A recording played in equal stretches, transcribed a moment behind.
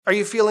Are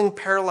you feeling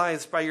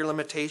paralyzed by your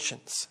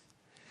limitations?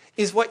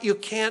 Is what you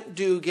can't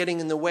do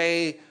getting in the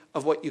way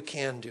of what you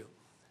can do?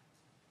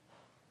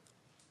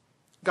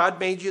 God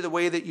made you the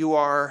way that you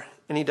are,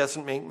 and he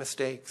doesn't make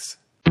mistakes.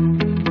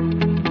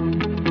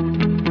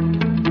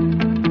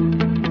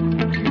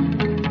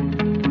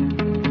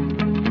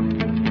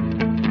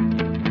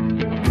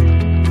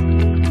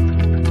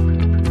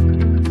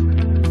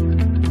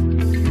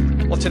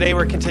 Today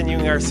we're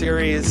continuing our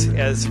series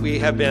as we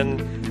have been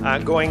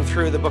going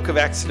through the book of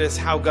Exodus,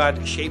 how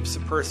God shapes a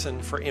person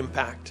for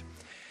impact.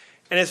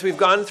 And as we've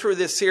gone through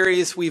this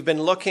series, we've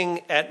been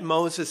looking at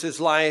Moses'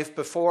 life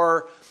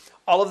before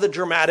all of the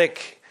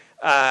dramatic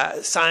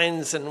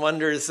signs and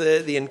wonders,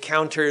 the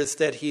encounters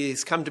that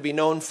he's come to be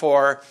known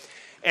for.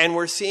 And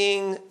we're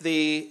seeing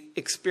the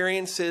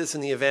experiences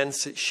and the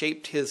events that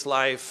shaped his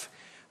life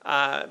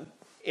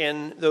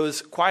in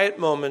those quiet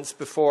moments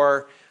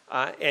before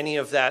any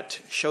of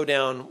that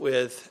showdown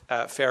with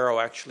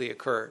Pharaoh actually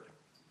occurred.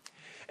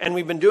 And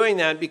we've been doing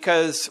that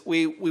because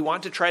we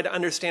want to try to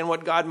understand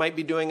what God might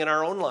be doing in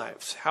our own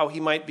lives, how he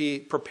might be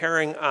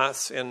preparing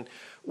us and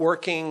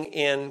working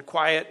in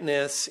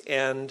quietness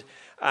and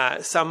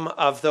some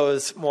of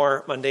those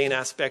more mundane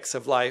aspects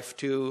of life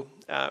to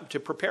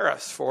prepare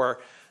us for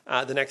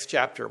the next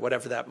chapter,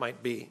 whatever that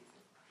might be.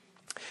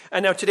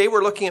 And now today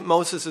we're looking at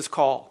Moses'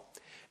 call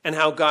and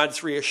how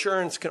God's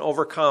reassurance can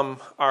overcome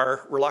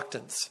our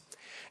reluctance.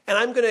 And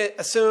I'm going to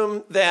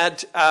assume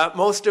that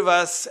most of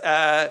us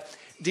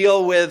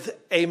deal with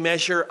a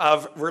measure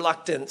of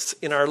reluctance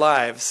in our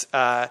lives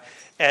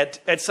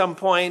at some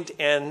point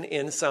and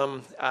in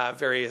some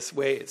various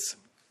ways.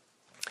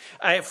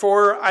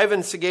 For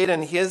Ivan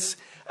Sagaidan, his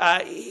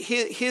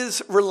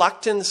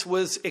reluctance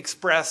was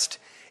expressed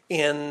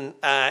in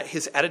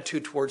his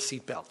attitude towards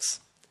seatbelts.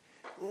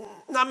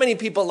 Not many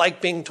people like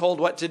being told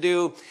what to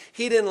do.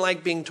 He didn't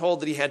like being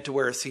told that he had to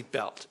wear a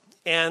seatbelt.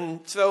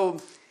 And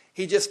so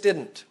he just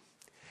didn't.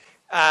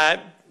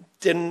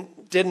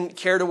 Didn't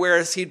care to wear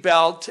a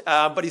seatbelt,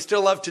 but he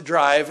still loved to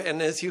drive.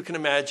 And as you can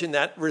imagine,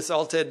 that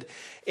resulted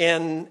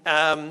in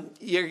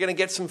you're going to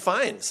get some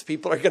fines.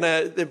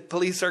 The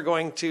police are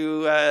going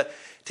to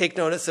take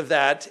notice of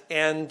that.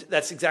 And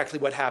that's exactly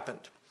what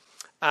happened.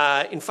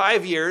 In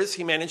 5 years,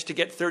 he managed to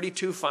get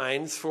 32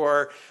 fines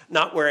for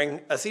not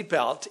wearing a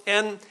seatbelt.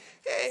 And,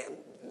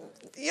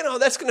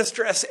 that's going to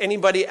stress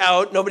anybody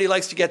out. Nobody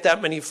likes to get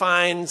that many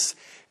fines.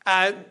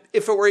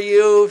 If it were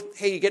you,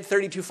 hey, you get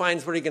 32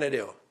 fines, what are you going to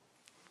do?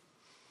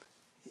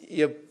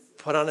 You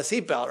put on a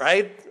seatbelt,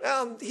 right?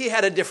 Well, he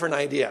had a different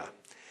idea.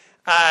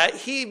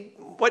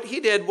 What he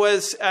did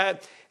was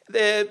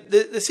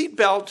the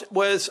seatbelt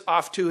was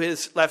off to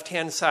his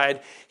left-hand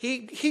side.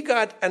 He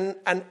got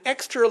an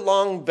extra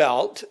long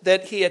belt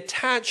that he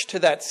attached to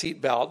that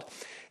seatbelt,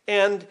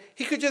 and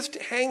he could just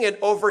hang it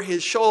over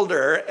his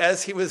shoulder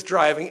as he was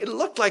driving. It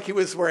looked like he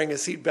was wearing a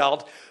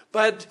seatbelt,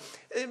 but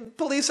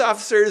police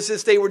officers,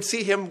 as they would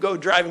see him go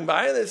driving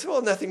by, they said,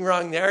 well, nothing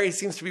wrong there. He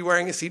seems to be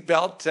wearing a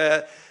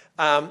seatbelt,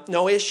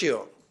 no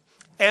issue.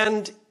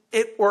 And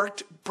it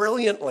worked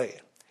brilliantly.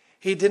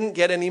 He didn't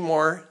get any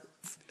more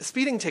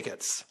speeding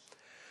tickets.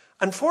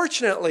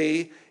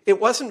 Unfortunately, it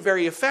wasn't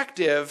very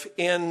effective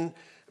in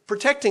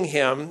protecting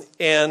him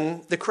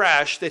in the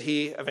crash that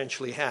he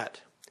eventually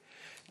had.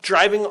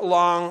 Driving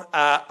along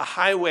a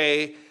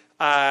highway,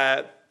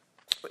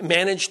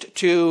 managed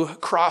to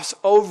cross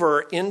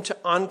over into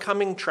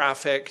oncoming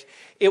traffic.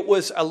 It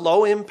was a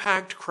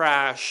low-impact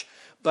crash,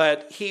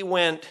 but he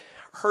went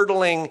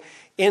hurtling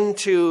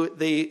into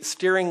the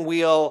steering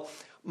wheel,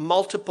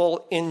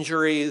 multiple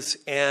injuries,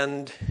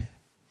 and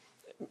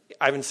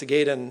Ivan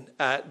Sagaidan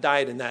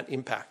died in that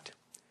impact.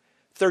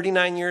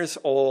 39 years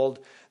old,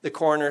 the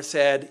coroner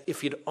said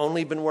if he'd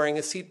only been wearing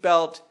a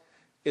seatbelt,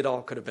 it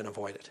all could have been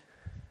avoided.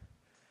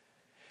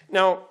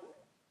 Now,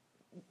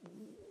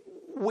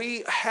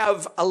 we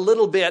have a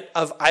little bit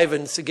of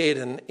Ivan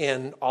Sagaidan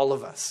in all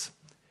of us.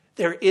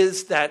 There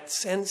is that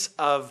sense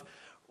of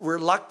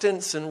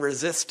reluctance and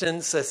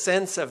resistance, a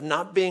sense of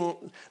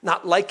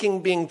not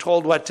liking being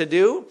told what to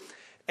do,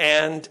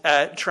 and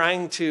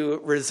trying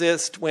to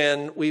resist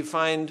when we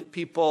find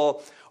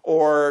people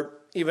or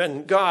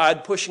even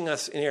God pushing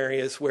us in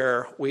areas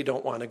where we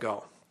don't want to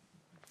go.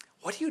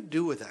 What do you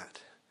do with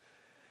that?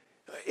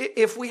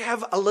 If we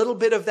have a little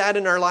bit of that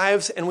in our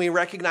lives and we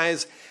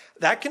recognize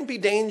that can be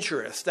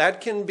dangerous,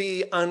 that can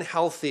be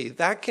unhealthy,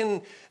 that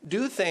can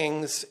do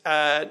things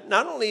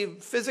not only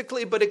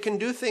physically, but it can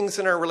do things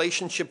in our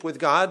relationship with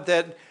God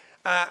that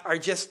are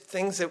just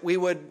things that we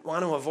would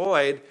want to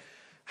avoid.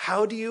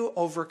 How do you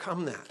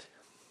overcome that?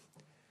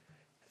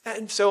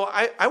 And so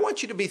I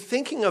want you to be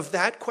thinking of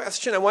that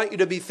question. I want you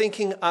to be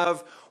thinking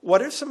of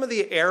what are some of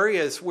the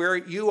areas where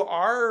you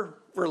are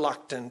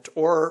reluctant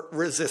or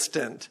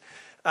resistant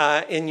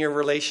in your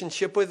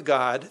relationship with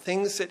God,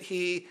 things that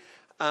he,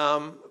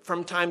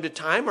 from time to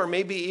time, or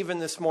maybe even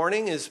this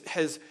morning,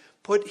 has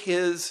put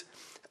his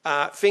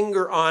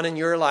finger on in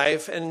your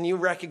life, and you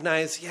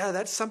recognize, yeah,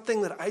 that's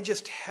something that I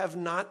just have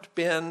not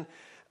been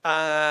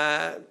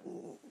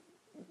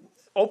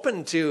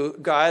open to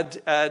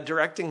God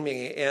directing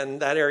me in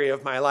that area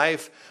of my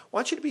life, I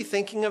want you to be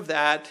thinking of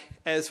that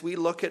as we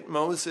look at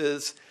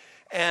Moses.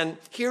 And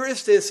here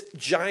is this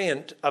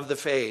giant of the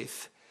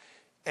faith,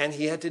 and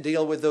he had to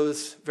deal with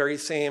those very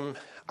same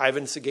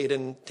Ivan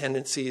Sagaitin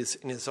tendencies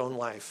in his own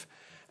life.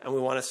 And we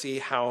want to see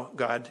how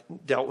God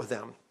dealt with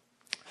them.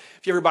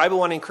 If you have your Bible, I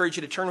want to encourage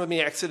you to turn with me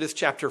to Exodus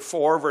chapter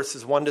 4,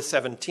 verses 1 to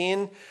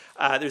 17.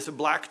 There's a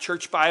black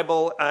church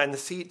Bible in the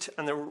seat,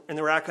 in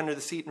the rack under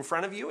the seat in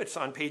front of you. It's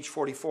on page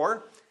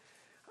 44.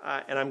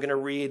 And I'm going to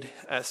read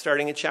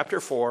starting at chapter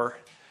 4,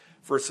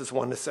 verses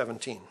 1 to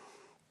 17.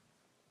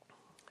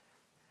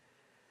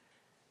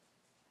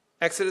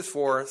 Exodus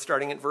 4,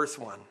 starting at verse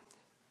 1.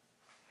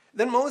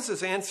 Then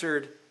Moses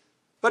answered,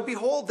 "But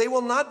behold, they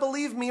will not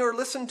believe me or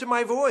listen to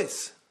my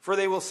voice, for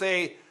they will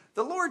say,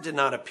 'The Lord did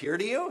not appear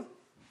to you.'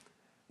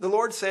 The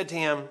Lord said to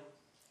him,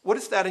 'What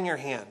is that in your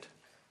hand?'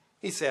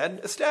 He said,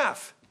 'A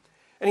staff.'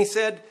 And he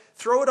said,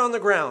 'Throw it on the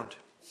ground.'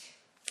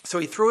 So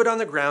he threw it on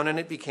the ground, and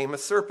it became a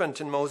serpent,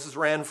 and Moses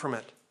ran from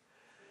it.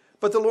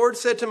 But the Lord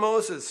said to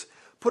Moses,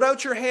 'Put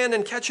out your hand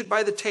and catch it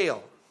by the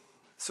tail.'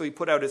 So he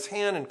put out his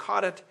hand and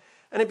caught it,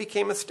 and it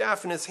became a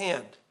staff in his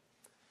hand,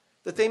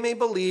 that they may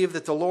believe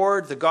that the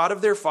Lord, the God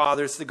of their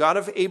fathers, the God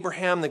of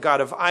Abraham, the God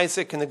of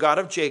Isaac, and the God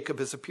of Jacob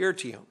has appeared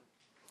to you."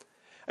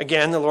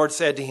 Again, the Lord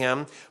said to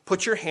him,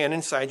 "Put your hand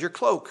inside your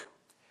cloak."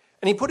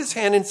 And he put his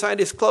hand inside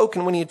his cloak,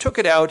 and when he took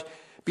it out,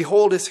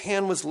 behold, his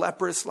hand was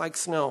leprous like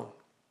snow.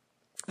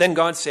 Then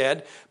God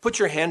said, "Put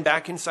your hand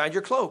back inside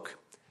your cloak."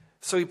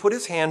 So he put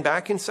his hand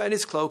back inside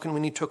his cloak, and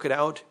when he took it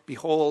out,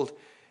 behold,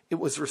 it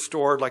was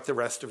restored like the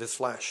rest of his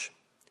flesh.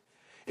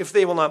 "If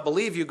they will not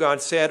believe you,"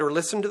 God said, "or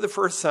listen to the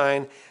first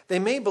sign, they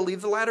may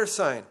believe the latter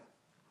sign.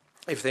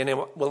 If they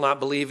will not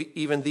believe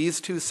even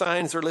these two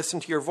signs or listen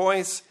to your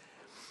voice,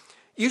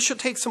 you shall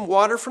take some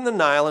water from the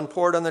Nile and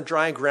pour it on the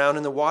dry ground,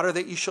 and the water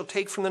that you shall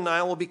take from the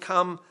Nile will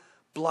become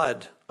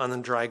blood on the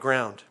dry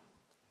ground."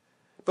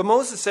 But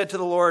Moses said to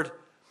the Lord,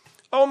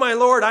 "Oh, my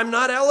Lord, I'm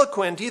not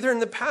eloquent, either in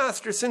the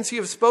past or since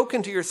you have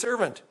spoken to your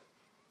servant,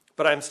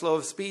 but I'm slow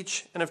of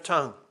speech and of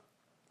tongue."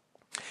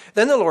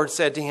 Then the Lord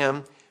said to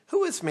him,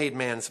 "Who has made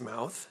man's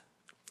mouth?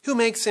 Who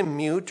makes him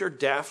mute or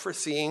deaf or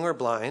seeing or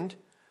blind?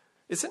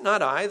 Is it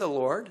not I, the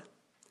Lord?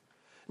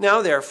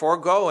 Now, therefore,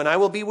 go, and I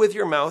will be with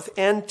your mouth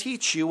and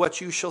teach you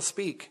what you shall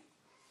speak."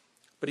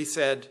 But he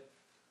said,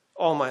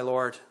 "Oh, my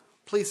Lord,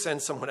 please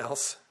send someone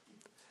else."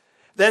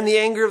 Then the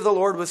anger of the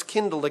Lord was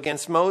kindled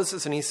against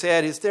Moses, and he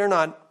said, "Is there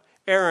not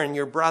Aaron,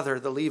 your brother,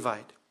 the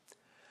Levite?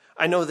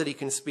 I know that he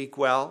can speak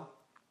well.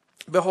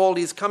 Behold,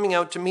 he is coming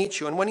out to meet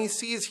you, and when he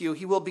sees you,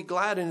 he will be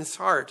glad in his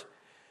heart.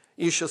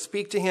 You shall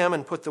speak to him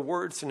and put the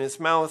words in his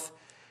mouth,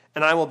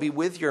 and I will be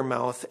with your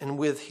mouth and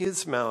with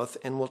his mouth,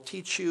 and will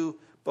teach you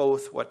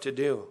both what to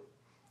do.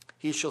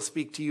 He shall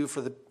speak for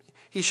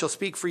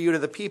you to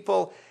the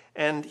people,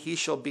 and he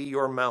shall be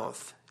your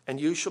mouth, and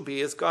you shall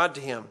be as God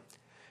to him.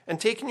 And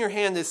take in your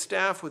hand this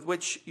staff with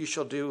which you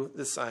shall do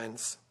the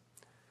signs."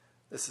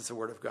 This is the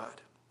word of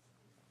God.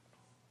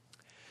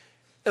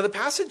 Now the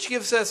passage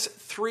gives us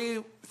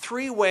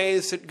three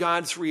ways that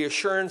God's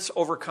reassurance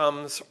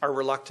overcomes our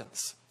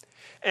reluctance.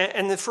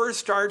 And the first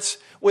starts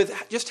with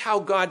just how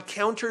God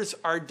counters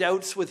our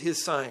doubts with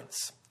his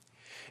signs.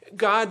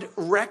 God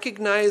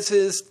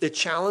recognizes the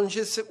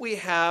challenges that we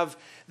have,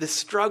 the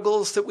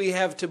struggles that we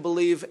have to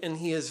believe, and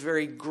he is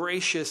very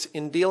gracious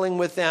in dealing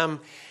with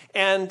them.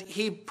 And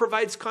he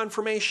provides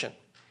confirmation.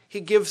 He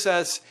gives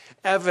us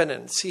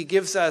evidence. He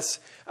gives us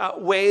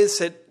ways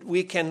that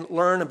we can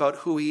learn about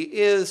who he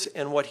is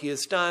and what he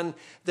has done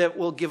that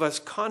will give us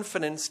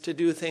confidence to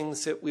do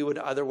things that we would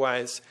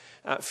otherwise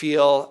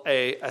feel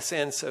a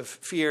sense of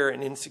fear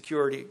and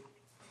insecurity.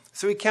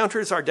 So he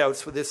counters our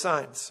doubts with his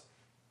signs.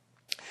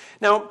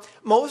 Now,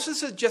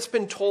 Moses has just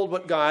been told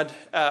what God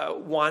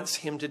wants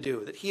him to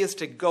do, that he is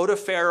to go to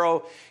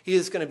Pharaoh. He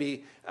is going to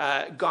be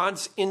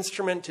God's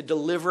instrument to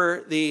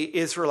deliver the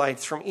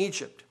Israelites from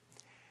Egypt.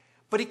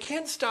 But he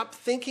can't stop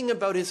thinking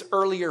about his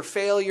earlier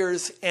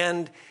failures,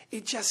 and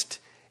it just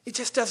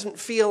doesn't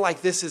feel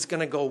like this is going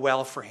to go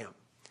well for him.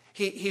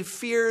 He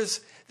fears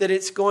that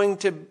it's going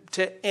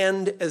to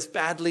end as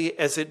badly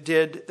as it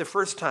did the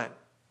first time.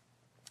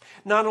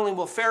 Not only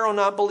will Pharaoh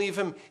not believe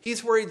him,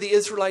 he's worried the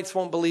Israelites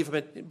won't believe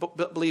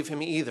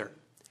him either.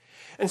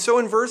 And so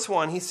in verse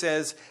 1, he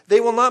says,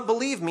 "They will not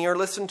believe me or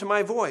listen to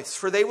my voice,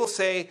 for they will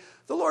say,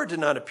 'The Lord did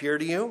not appear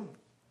to you.'"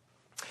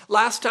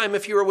 Last time,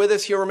 if you were with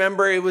us, you'll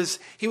remember he was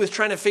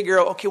trying to figure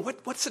out, okay,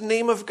 what's the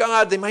name of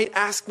God? They might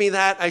ask me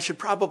that. I should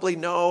probably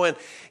know. And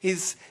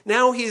it's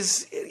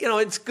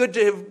good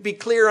to be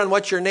clear on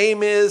what your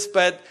name is,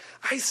 but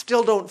I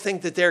still don't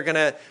think that they're going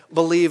to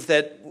believe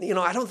that,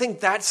 I don't think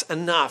that's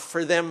enough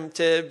for them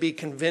to be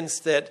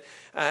convinced that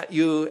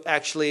you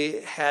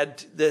actually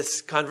had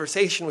this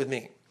conversation with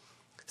me.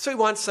 So he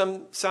wants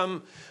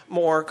some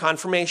more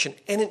confirmation.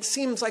 And it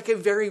seems like a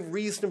very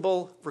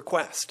reasonable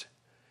request.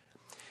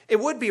 It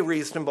would be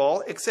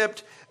reasonable,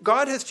 except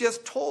God has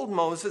just told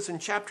Moses in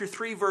chapter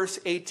 3, verse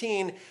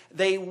 18,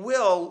 they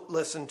will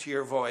listen to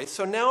your voice.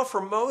 So now for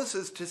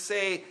Moses to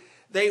say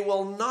They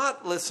will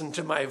not listen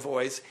to my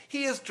voice.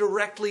 He is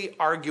directly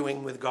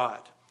arguing with God.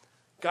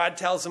 God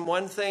tells him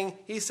one thing.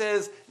 He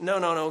says,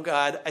 no,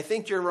 God, I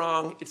think you're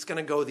wrong. It's going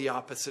to go the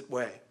opposite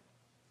way.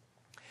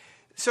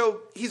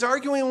 So he's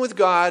arguing with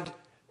God,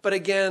 but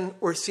again,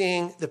 we're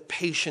seeing the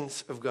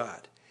patience of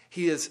God.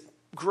 He is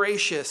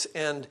gracious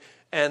and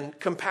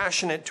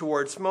compassionate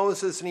towards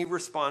Moses, and he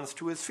responds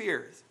to his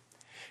fears.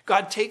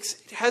 God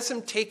has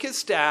him take his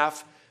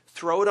staff,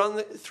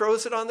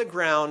 throws it on the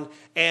ground,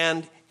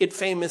 and it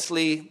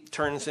famously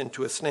turns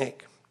into a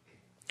snake.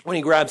 When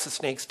he grabs the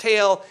snake's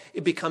tail,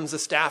 it becomes a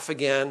staff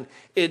again.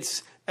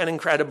 It's an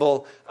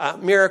incredible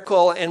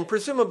miracle, and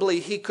presumably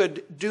he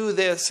could do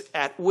this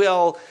at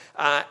will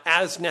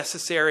as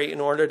necessary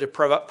in order to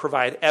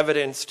provide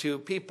evidence to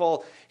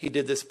people. He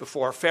did this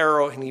before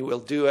Pharaoh, and he will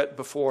do it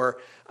before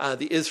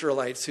the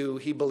Israelites, who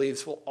he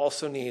believes will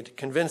also need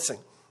convincing.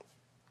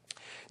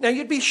 Now,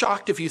 you'd be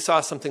shocked if you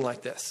saw something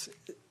like this.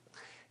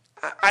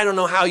 I don't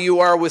know how you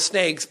are with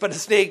snakes, but a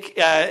snake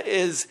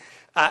is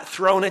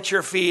thrown at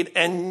your feet,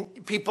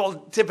 and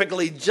people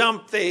typically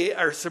jump. They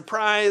are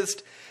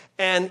surprised,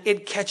 and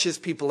it catches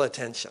people's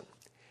attention.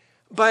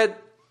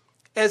 But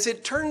as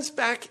it turns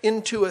back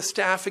into a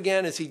staff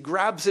again, as he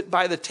grabs it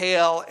by the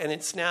tail, and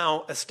it's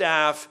now a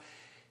staff,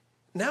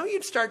 now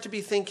you'd start to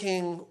be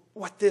thinking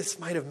what this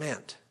might have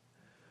meant.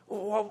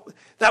 Well,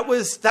 that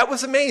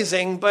was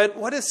amazing, but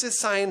what is this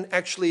sign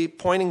actually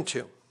pointing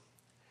to?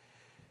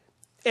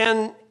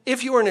 And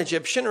if you were an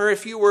Egyptian, or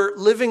if you were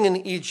living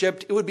in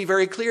Egypt, it would be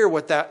very clear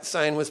what that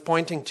sign was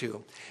pointing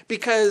to,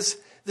 because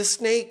the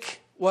snake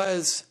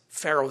was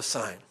Pharaoh's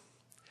sign.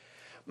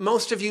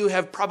 Most of you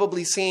have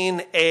probably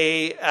seen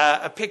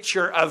a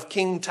picture of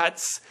King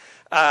Tut's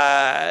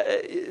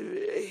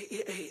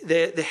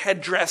the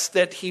headdress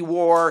that he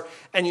wore,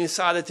 and you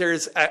saw that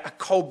there's a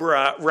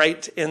cobra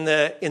right in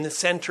the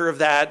center of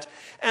that,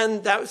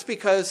 and that was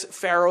because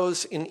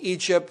pharaohs in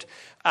Egypt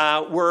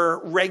were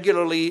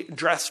regularly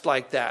dressed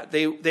like that.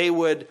 They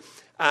would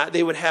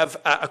have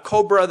a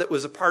cobra that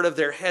was a part of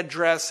their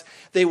headdress.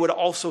 They would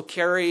also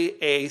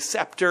carry a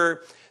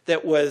scepter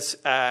that was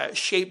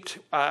shaped.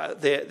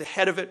 The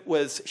head of it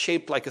was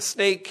shaped like a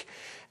snake,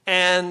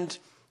 and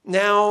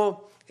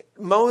now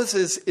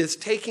Moses is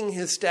taking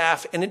his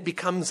staff, and it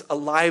becomes a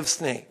live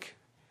snake.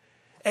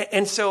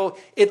 And so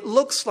it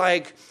looks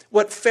like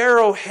what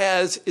Pharaoh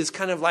has is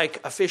kind of like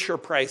a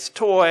Fisher-Price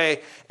toy,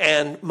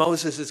 and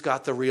Moses has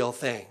got the real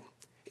thing.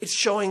 It's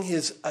showing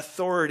his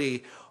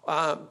authority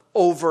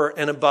over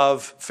and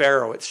above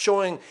Pharaoh. It's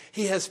showing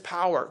he has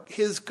power.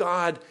 His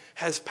God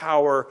has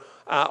power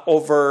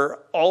over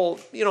all.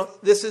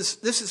 This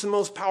is the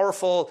most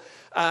powerful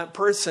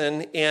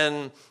person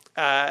in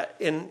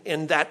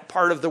that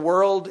part of the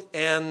world,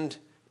 and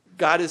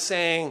God is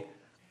saying,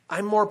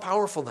 I'm more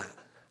powerful than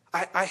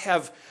that. I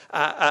have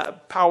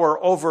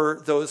power over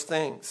those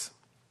things.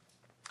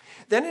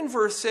 Then in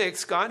verse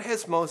 6, God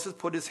has Moses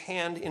put his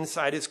hand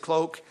inside his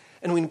cloak,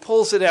 and when he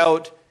pulls it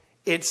out,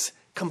 it's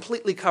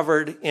completely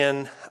covered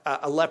in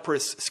a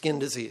leprous skin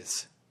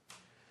disease.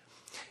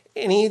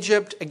 In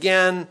Egypt,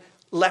 again,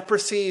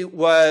 leprosy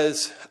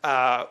was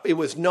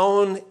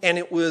known, and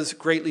it was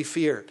greatly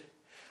feared.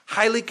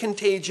 Highly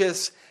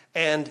contagious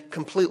and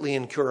completely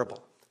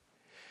incurable.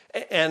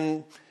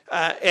 And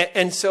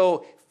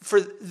so for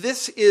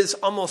this is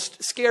almost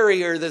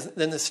scarier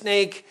than the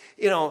snake.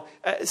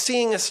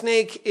 Seeing a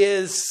snake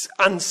is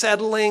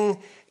unsettling.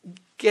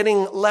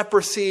 Getting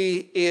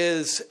leprosy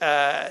is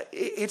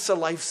it's a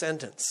life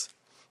sentence.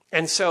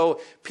 And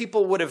so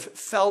people would have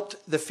felt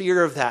the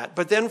fear of that.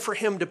 But then for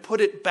him to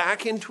put it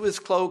back into his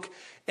cloak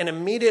and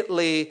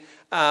immediately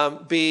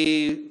for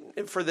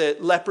the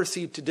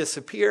leprosy to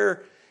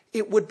disappear,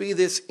 it would be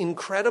this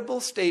incredible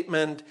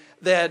statement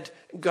that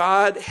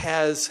God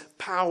has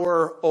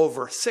power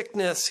over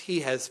sickness.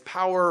 He has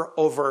power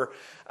over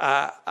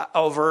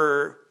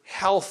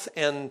health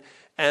and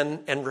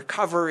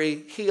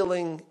recovery.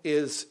 Healing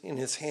is in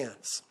his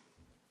hands.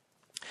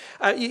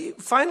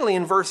 Finally,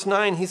 in verse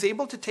 9, he's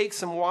able to take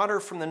some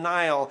water from the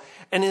Nile,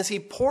 and as he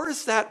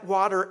pours that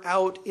water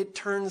out, it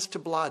turns to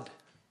blood.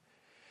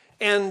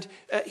 And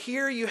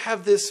here you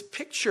have this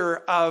picture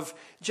of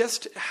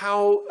just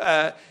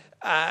how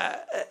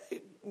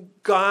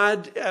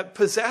God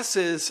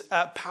possesses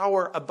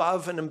power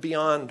above and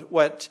beyond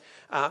what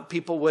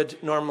people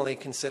would normally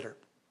consider.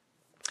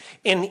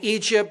 In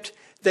Egypt,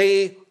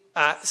 they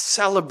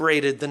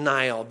celebrated the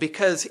Nile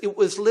because it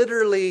was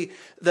literally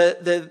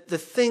the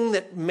thing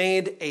that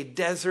made a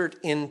desert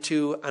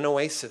into an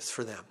oasis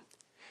for them.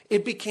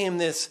 It became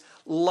this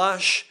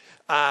lush,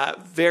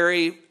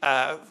 very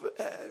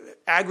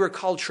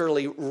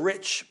agriculturally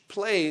rich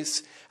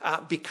place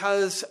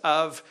because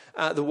of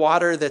the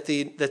water that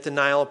the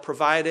Nile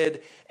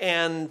provided,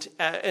 and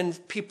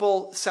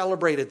people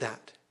celebrated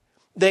that.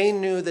 They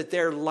knew that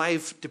their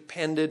life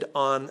depended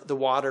on the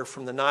water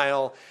from the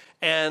Nile,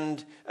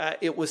 and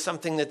it was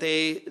something that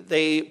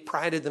they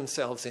prided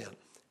themselves in.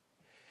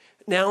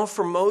 Now,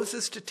 for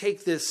Moses to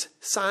take this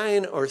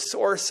sign or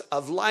source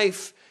of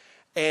life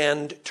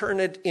and turn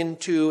it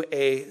into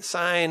a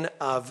sign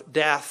of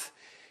death,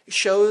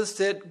 shows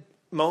that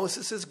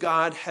Moses'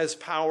 God has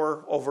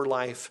power over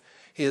life.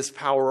 He has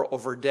power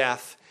over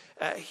death.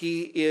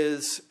 He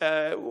is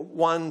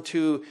one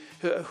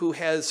who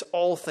has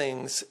all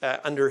things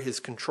under his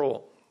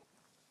control.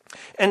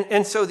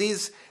 And so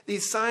these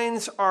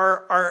signs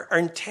are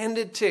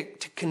intended to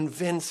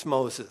convince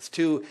Moses,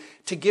 to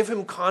give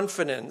him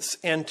confidence,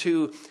 and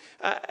to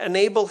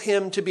enable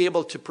him to be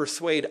able to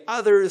persuade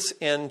others,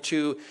 and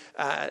to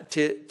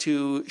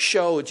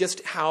show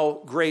just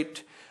how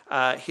great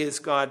his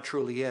God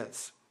truly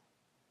is.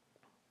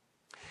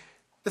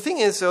 The thing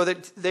is, though,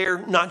 that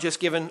they're not just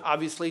given,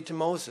 obviously, to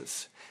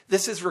Moses.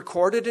 This is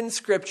recorded in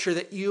Scripture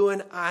that you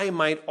and I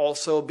might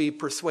also be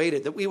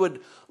persuaded, that we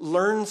would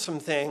learn some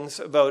things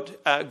about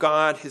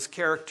God, his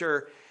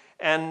character,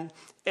 and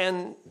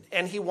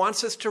he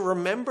wants us to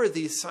remember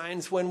these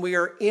signs when we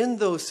are in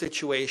those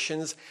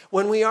situations,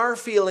 when we are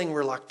feeling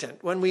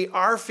reluctant, when we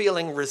are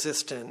feeling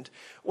resistant,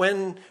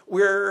 when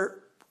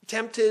we're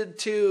tempted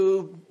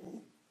to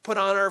put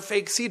on our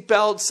fake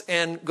seatbelts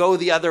and go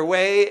the other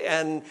way,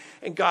 and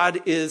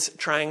God is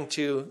trying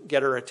to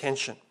get our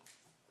attention.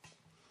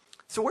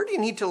 So where do you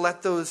need to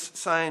let those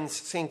signs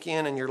sink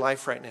in your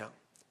life right now?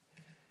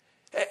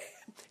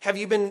 Have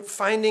you been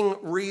finding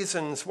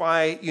reasons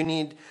why you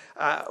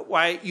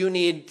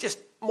need just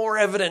more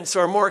evidence,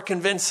 or more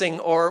convincing,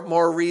 or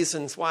more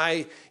reasons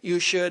why you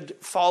should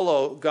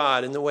follow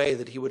God in the way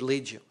that he would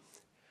lead you?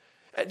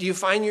 Do you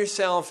find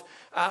yourself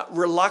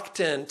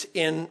reluctant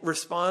in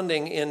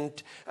responding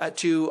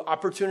to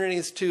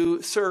opportunities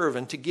to serve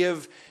and to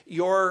give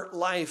your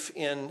life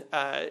and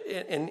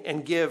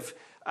give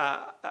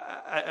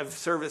of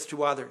service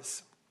to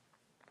others?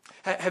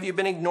 Have you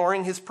been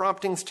ignoring his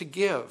promptings to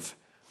give?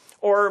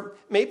 Or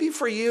maybe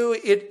for you,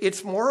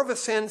 it's more of a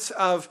sense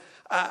of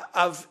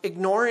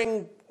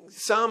ignoring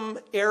some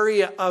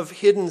area of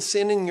hidden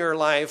sin in your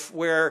life,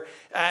 where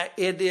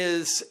it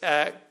is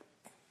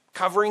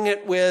covering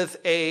it with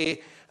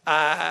a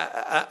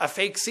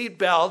fake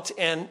seatbelt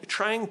and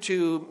trying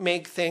to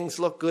make things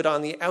look good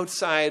on the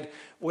outside,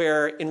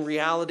 where in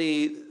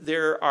reality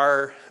there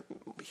are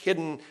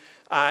hidden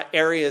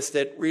areas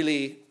that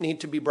really need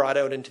to be brought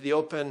out into the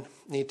open,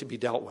 need to be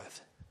dealt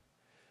with.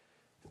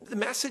 The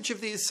message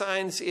of these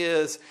signs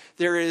is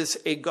there is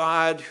a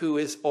God who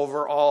is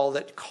over all,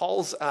 that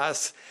calls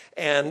us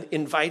and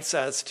invites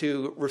us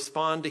to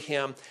respond to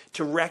him,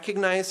 to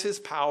recognize his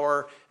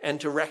power,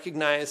 and to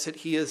recognize that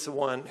he is the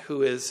one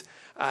who is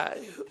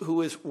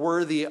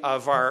worthy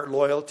of our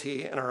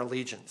loyalty and our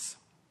allegiance.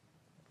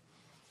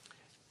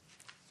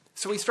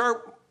 So we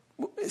start,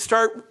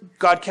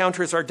 God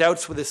counters our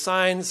doubts with his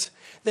signs.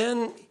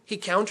 Then he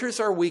counters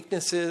our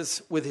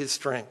weaknesses with his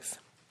strength.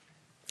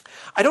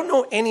 I don't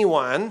know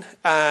anyone,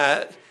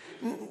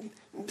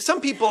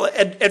 some people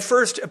at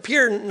first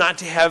appear not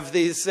to have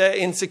these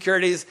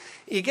insecurities.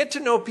 You get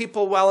to know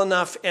people well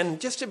enough, and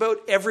just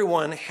about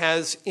everyone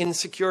has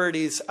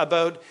insecurities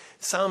about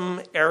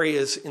some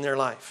areas in their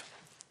life.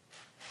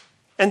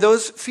 And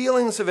those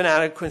feelings of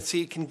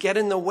inadequacy can get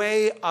in the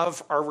way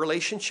of our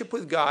relationship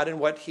with God and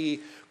what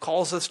he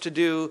calls us to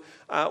do,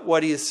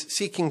 what he is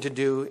seeking to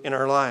do in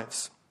our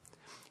lives.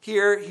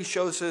 Here he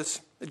shows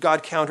us that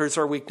God counters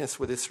our weakness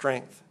with his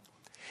strength.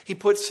 He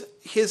puts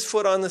his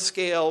foot on the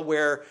scale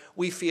where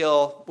we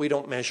feel we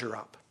don't measure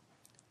up.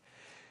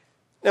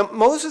 Now,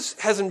 Moses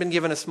hasn't been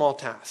given a small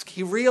task.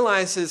 He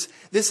realizes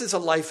this is a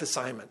life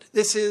assignment.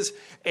 This is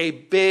a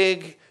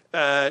big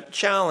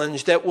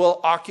challenge that will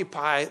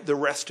occupy the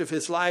rest of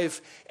his life,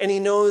 and he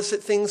knows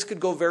that things could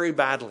go very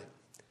badly.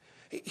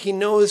 He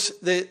knows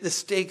the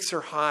stakes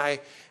are high,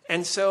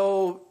 and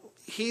so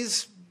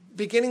he's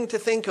beginning to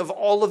think of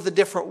all of the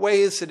different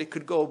ways that it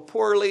could go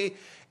poorly,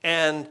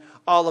 and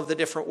all of the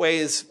different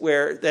ways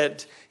where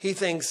that he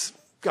thinks,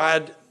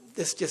 God,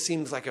 this just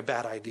seems like a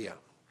bad idea.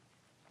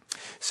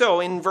 So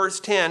in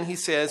verse 10, he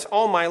says,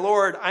 "Oh, my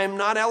Lord, I am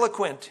not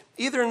eloquent,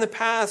 either in the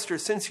past or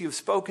since you have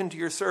spoken to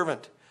your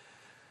servant.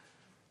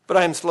 But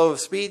I am slow of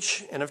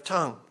speech and of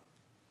tongue."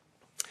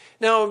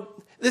 Now,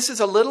 this is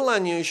a little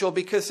unusual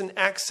because in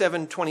Acts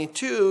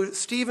 7:22,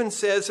 Stephen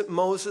says that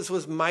Moses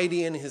was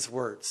mighty in his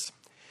words.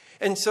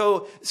 And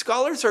so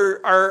scholars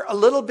are a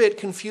little bit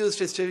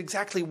confused as to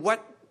exactly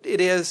what it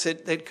is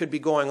that could be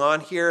going on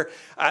here.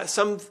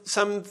 Some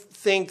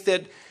think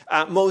that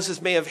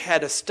Moses may have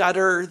had a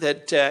stutter,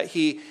 that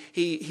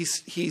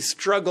he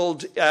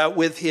struggled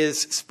with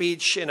his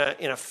speech in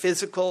a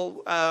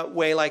physical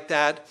way like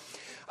that.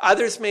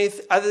 Others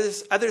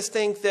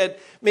think that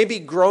maybe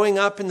growing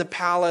up in the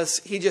palace,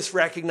 he just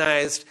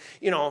recognized,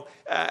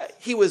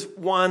 he was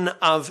one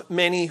of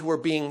many who were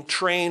being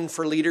trained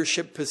for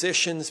leadership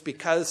positions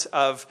because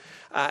of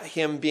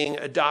him being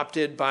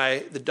adopted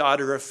by the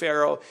daughter of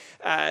Pharaoh.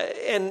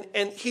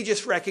 And he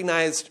just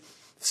recognized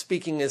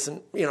speaking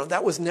isn't,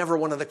 that was never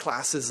one of the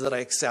classes that I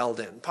excelled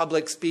in.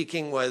 Public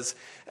speaking was,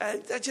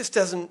 that just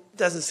doesn't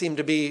seem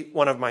to be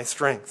one of my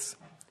strengths.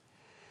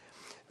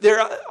 There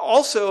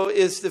also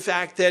is the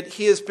fact that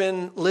he has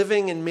been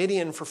living in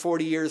Midian for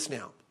 40 years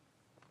now.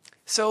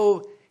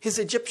 So his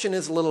Egyptian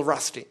is a little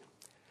rusty.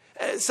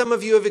 Some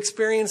of you have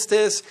experienced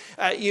this.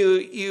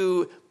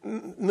 You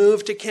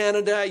moved to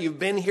Canada. You've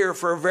been here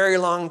for a very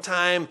long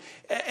time.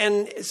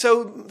 And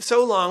so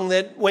long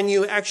that when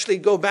you actually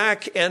go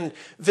back and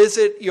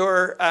visit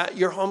your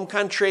home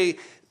country,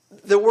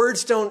 the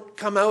words don't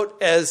come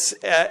out as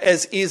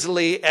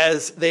easily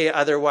as they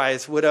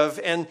otherwise would have.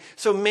 And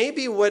so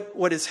maybe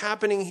what is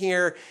happening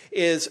here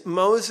is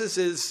Moses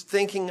is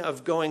thinking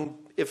of going,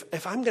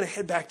 if I'm going to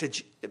head back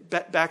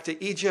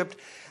to Egypt,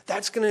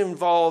 that's going to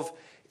involve,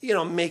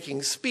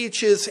 making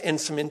speeches and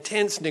some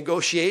intense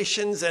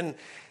negotiations. And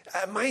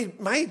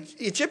my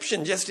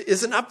Egyptian just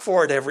isn't up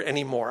for it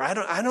anymore. I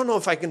don't know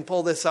if I can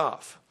pull this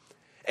off.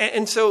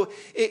 And so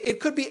it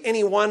could be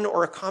any one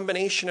or a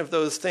combination of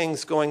those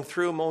things going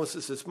through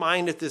Moses'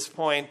 mind at this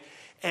point.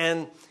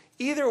 And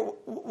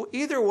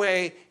either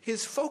way,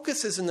 his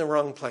focus is in the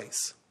wrong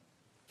place.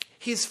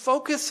 He's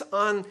focused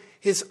on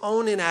his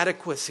own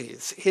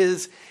inadequacies.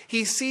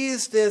 He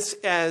sees this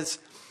as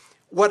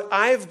what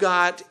I've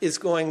got is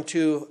going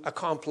to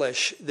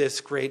accomplish this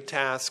great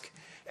task.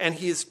 And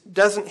he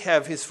doesn't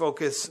have his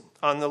focus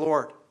on the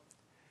Lord.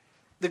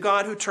 The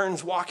God who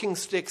turns walking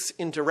sticks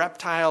into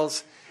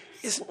reptiles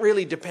isn't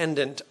really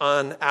dependent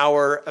on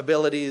our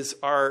abilities,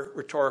 our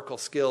rhetorical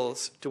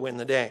skills to win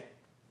the day.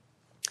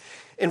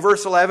 In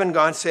verse 11,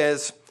 God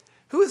says,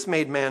 "Who has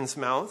made man's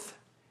mouth?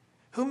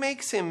 Who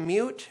makes him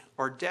mute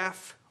or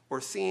deaf or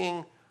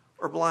seeing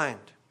or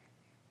blind?"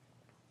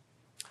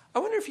 I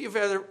wonder if you've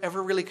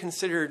ever really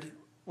considered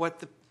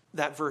what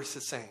that verse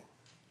is saying.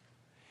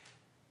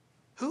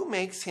 Who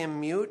makes him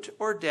mute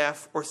or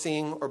deaf or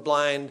seeing or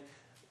blind?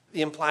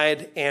 The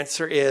implied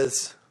answer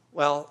is,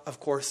 well, of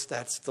course,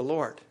 that's the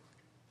Lord.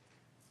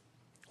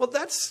 Well,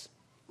 that's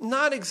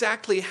not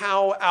exactly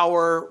how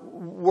our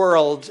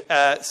world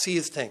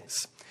sees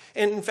things.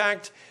 And in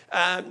fact,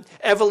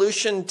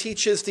 evolution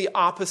teaches the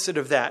opposite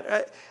of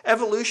that.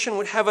 Evolution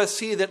would have us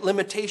see that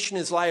limitation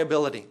is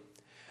liability.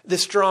 The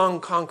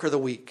strong conquer the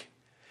weak.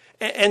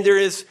 And there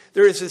is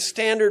a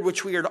standard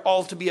which we are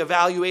all to be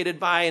evaluated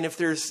by. And if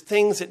there's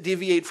things that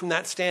deviate from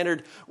that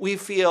standard, we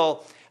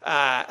feel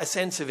a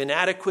sense of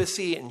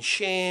inadequacy and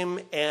shame,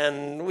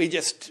 and we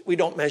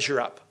don't measure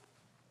up.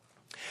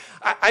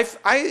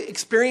 I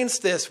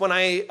experienced this when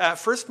I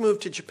first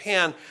moved to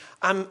Japan.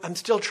 I'm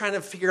still trying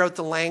to figure out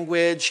the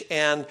language,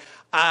 and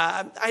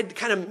I'd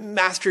kind of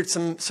mastered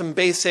some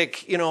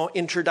basic,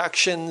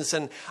 introductions,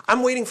 and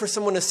I'm waiting for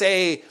someone to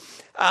say,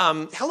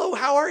 "Hello,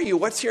 how are you?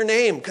 What's your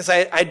name?" Because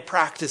I'd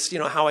practiced,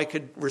 how I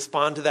could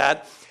respond to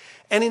that.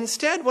 And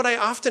instead, what I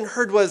often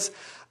heard was,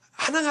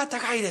 "Hana ga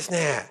takai desu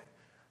ne."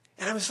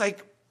 And I was like,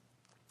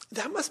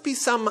 that must be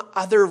some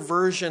other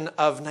version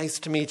of "nice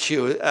to meet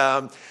you.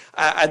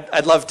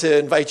 I'd love to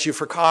invite you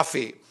for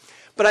coffee."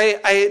 But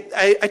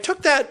I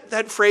took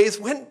that phrase,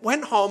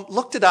 went home,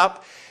 looked it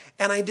up,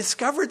 and I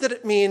discovered that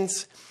it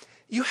means,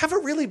 "You have a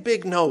really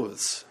big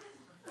nose."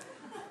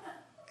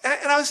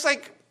 And I was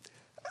like,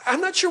 I'm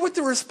not sure what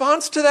the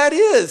response to that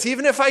is,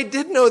 even if I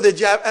did know the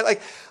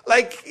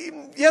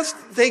yes,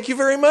 thank you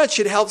very much.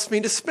 It helps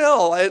me to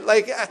smell.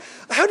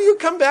 How do you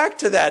come back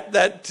to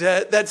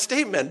that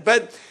statement?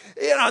 But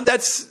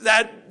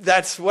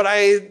that's what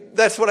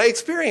I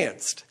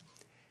experienced.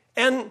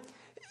 And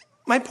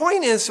my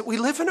point is that we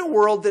live in a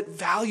world that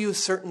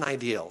values certain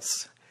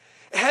ideals.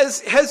 It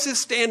has this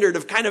standard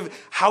of kind of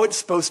how it's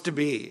supposed to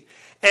be.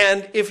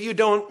 And if you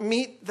don't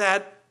meet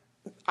that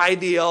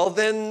ideal,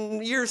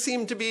 then you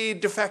seem to be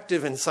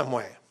defective in some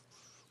way.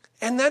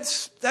 And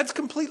that's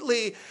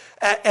completely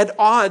at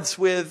odds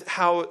with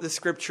how the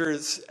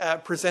scriptures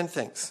present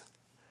things.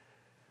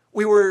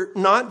 We were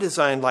not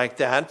designed like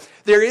that.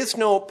 There is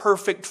no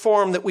perfect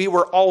form that we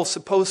were all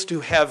supposed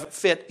to have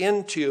fit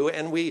into,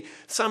 and we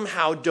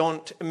somehow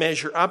don't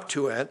measure up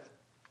to it.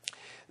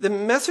 The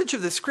message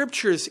of the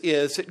scriptures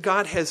is that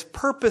God has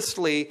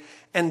purposely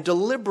and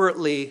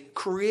deliberately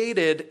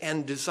created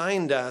and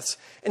designed us,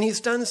 and he's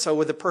done so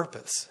with a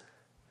purpose.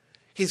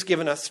 He's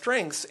given us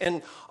strengths,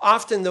 and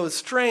often those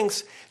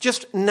strengths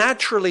just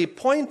naturally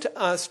point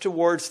us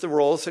towards the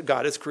roles that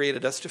God has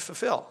created us to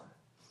fulfill.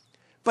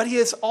 But he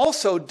has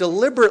also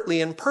deliberately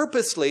and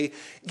purposely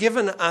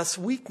given us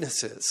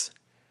weaknesses.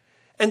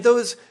 And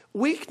those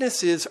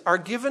weaknesses are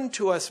given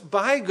to us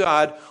by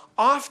God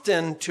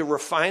often to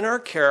refine our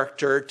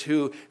character,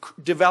 to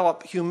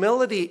develop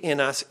humility in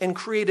us, and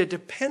create a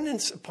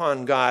dependence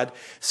upon God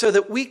so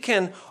that we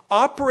can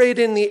operate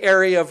in the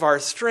area of our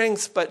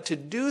strengths, but to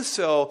do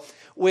so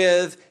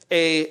with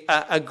a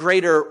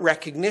greater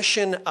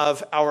recognition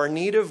of our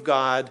need of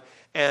God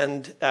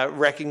and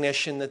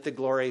recognition that the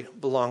glory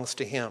belongs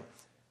to him.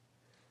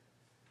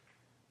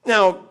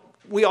 Now,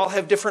 we all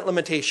have different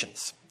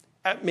limitations.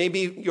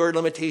 Maybe your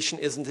limitation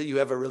isn't that you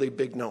have a really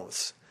big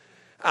nose.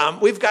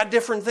 We've got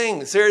different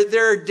things.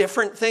 There are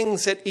different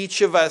things that each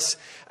of us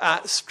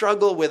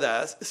struggle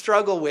with,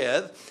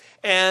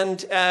 and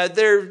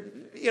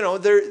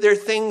they're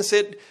things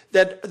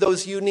that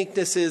those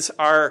uniquenesses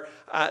are.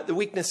 The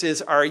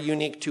weaknesses are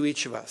unique to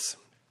each of us.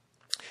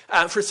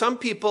 For some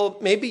people,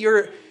 maybe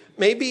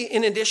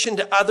in addition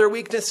to other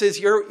weaknesses,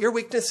 your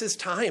weakness is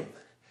time.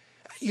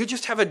 You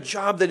just have a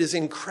job that is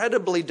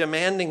incredibly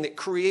demanding, that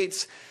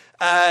creates,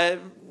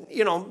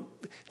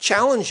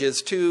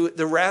 challenges to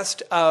the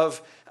rest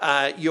of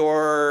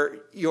your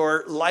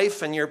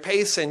life and your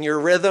pace and your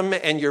rhythm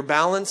and your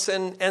balance.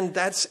 And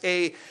that's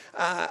a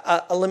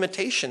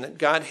limitation that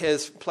God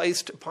has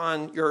placed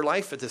upon your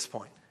life at this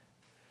point.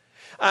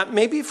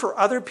 Maybe for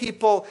other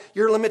people,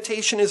 your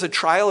limitation is a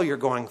trial you're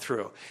going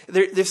through.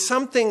 There's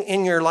something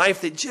in your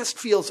life that just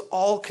feels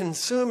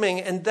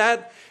all-consuming, and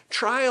that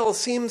trial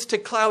seems to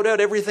cloud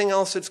out everything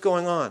else that's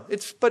going on.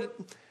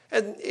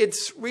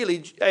 It's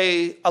really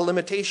a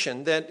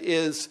limitation that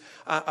is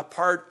a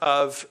part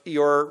of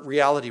your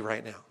reality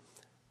right now.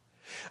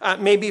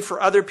 Maybe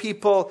for other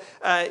people,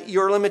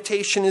 your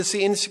limitation is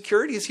the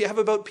insecurities you have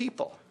about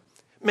people.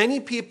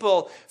 Many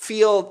people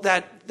feel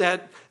that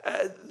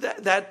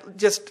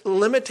just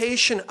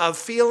limitation of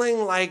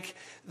feeling like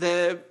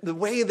the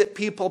way that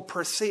people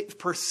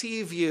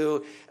perceive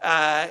you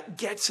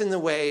gets in the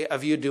way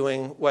of you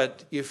doing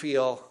what you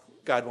feel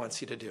God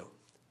wants you to do.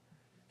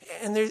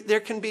 And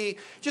there can be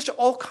just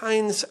all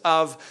kinds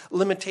of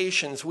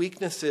limitations,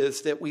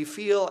 weaknesses that we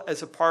feel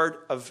as a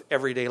part of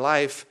everyday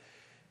life.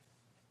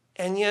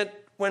 And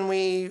yet, when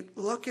we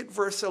look at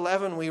verse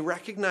 11, we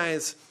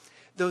recognize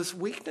those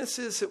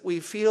weaknesses that we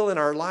feel in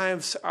our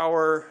lives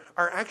are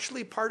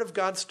actually part of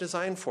God's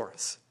design for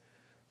us.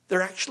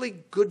 They're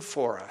actually good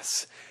for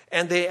us,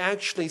 and they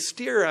actually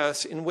steer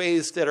us in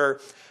ways that are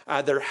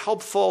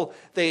helpful.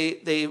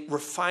 They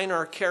refine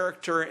our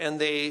character, and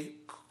they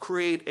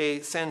create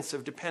a sense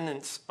of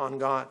dependence on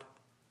God.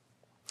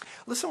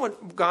 Listen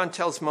what God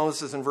tells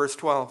Moses in verse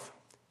 12.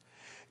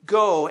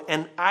 Go,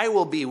 and I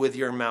will be with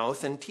your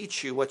mouth and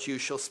teach you what you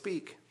shall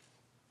speak.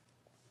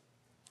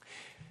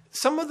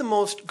 Some of the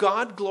most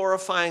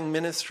God-glorifying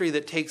ministry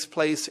that takes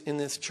place in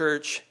this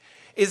church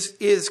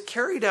is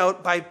carried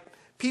out by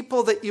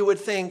people that you would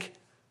think,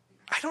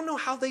 I don't know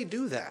how they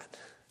do that.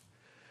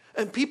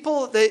 And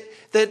people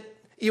that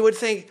you would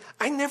think,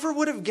 I never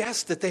would have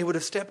guessed that they would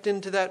have stepped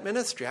into that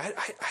ministry. I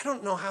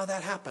don't know how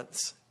that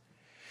happens.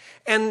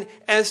 And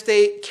as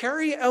they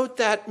carry out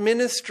that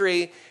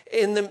ministry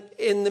in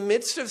the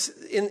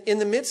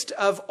midst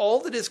of all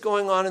that is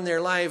going on in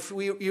their life,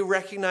 you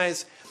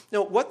recognize,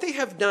 no, what they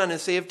have done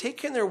is they have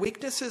taken their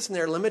weaknesses and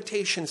their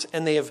limitations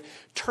and they have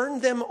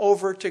turned them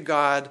over to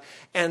God,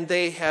 and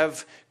they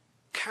have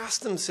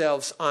cast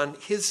themselves on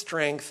his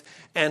strength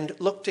and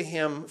looked to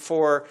him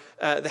for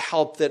the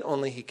help that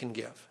only he can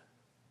give.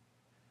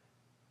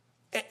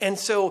 And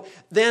so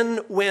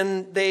then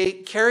when they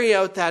carry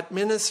out that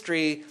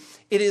ministry,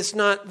 it is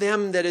not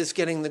them that is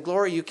getting the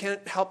glory. You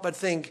can't help but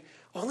think,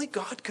 only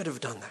God could have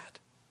done that.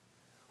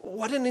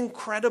 What an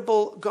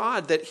incredible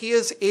God, that he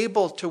is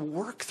able to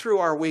work through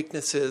our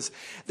weaknesses,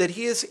 that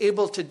he is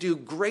able to do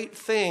great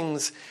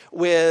things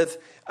with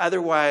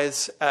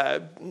otherwise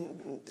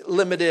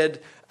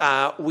limited,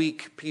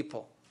 weak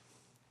people.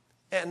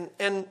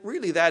 And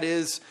really that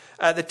is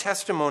the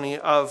testimony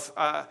of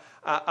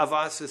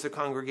us as a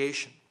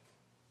congregation.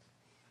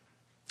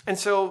 And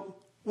so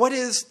what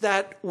is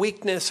that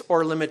weakness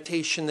or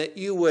limitation that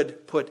you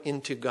would put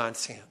into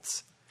God's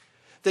hands?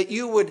 That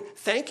you would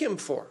thank him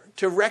for,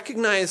 to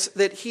recognize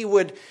that he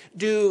would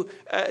do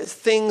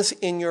things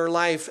in your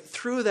life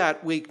through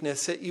that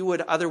weakness that you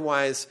would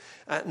otherwise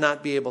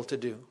not be able to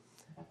do.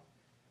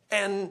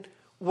 And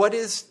what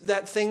is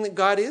that thing that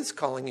God is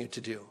calling you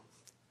to do?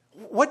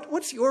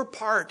 What's your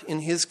part in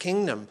his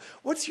kingdom?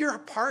 What's your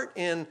part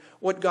in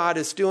what God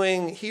is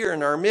doing here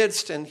in our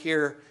midst and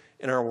here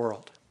in our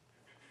world?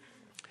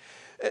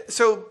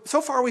 So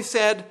far we've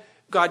said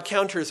God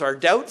counters our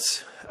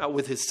doubts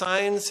with his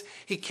signs.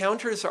 He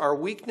counters our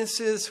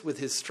weaknesses with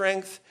his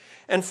strength.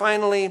 And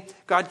finally,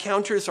 God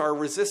counters our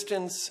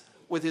resistance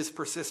with his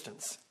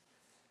persistence.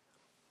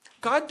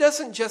 God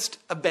doesn't just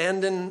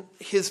abandon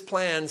his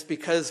plans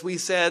because we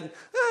said,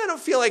 I don't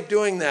feel like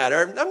doing that,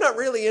 or I'm not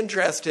really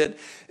interested.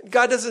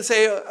 God doesn't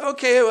say,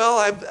 okay, well,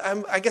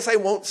 I guess I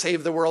won't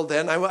save the world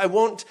then. I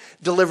won't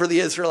deliver the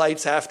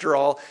Israelites after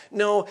all.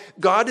 No,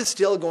 God is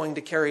still going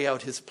to carry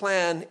out his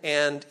plan,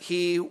 and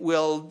he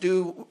will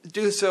do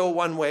so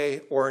one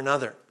way or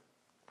another.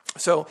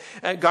 So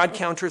God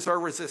counters our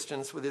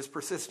resistance with his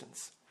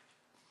persistence.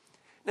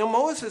 Now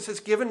Moses has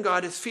given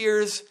God his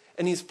fears,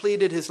 and he's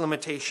pleaded his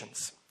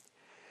limitations.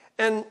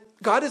 And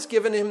God has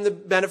given him the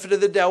benefit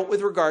of the doubt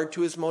with regard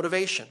to his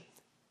motivation.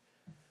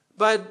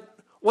 But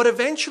what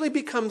eventually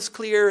becomes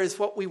clear is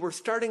what we were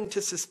starting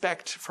to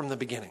suspect from the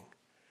beginning.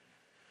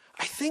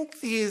 I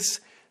think these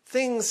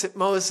things that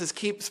Moses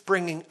keeps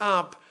bringing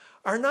up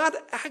are not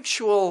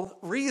actual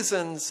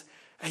reasons.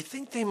 I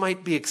think they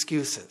might be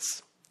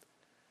excuses.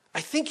 I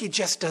think he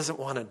just doesn't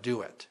want to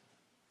do it.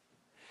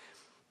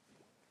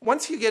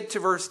 Once you get to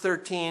verse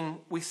 13,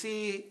 we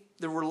see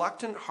the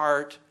reluctant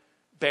heart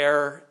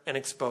bare and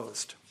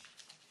exposed.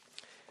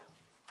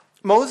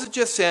 Moses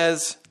just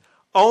says,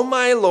 oh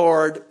my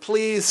Lord,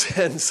 please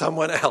send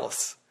someone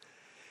else.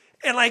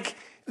 And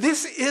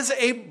this is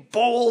a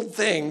bold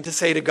thing to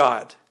say to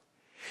God.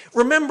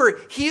 Remember,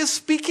 he is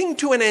speaking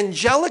to an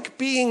angelic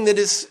being that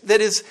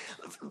is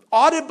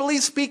audibly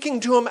speaking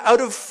to him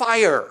out of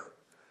fire.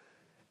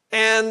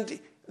 And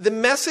the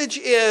message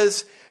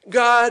is,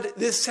 God,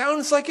 this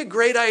sounds like a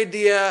great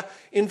idea.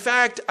 In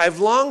fact, I've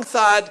long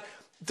thought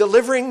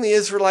delivering the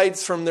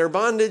Israelites from their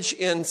bondage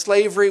in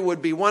slavery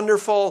would be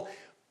wonderful,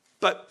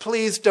 but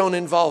please don't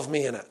involve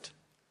me in it.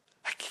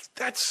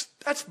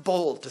 That's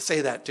bold to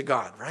say that to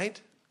God,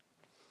 right?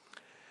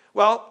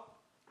 Well,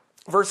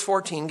 verse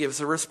 14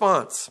 gives a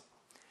response.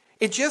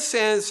 It just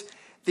says,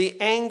 the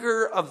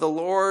anger of the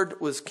Lord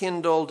was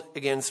kindled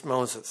against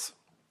Moses.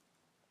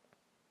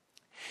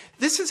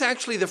 This is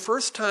actually the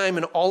first time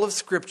in all of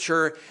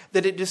Scripture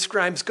that it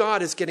describes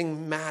God as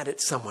getting mad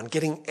at someone,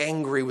 getting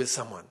angry with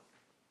someone.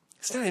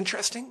 Isn't that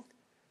interesting?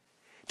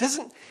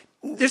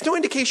 There's no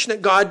indication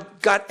that God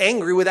got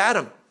angry with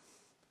Adam.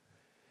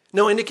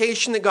 No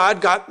indication that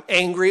God got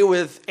angry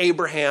with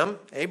Abraham.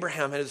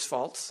 Abraham had his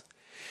faults.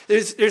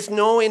 There's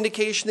no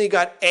indication that he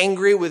got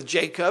angry with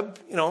Jacob.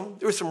 There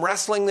was some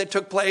wrestling that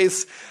took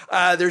place.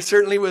 There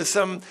certainly was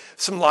some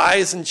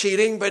lies and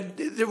cheating, but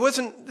there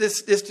wasn't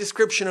this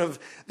description of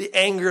the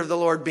anger of the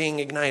Lord being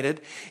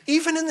ignited.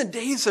 Even in the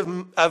days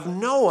of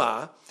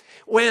Noah,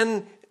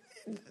 when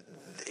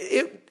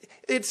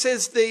it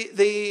says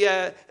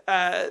there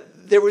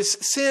was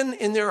sin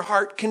in their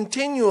heart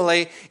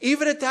continually,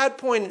 even at that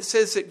point it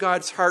says that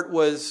God's heart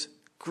was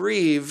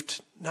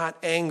grieved, not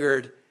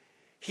angered.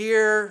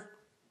 Here,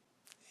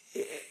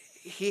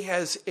 he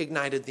has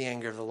ignited the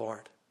anger of the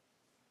Lord.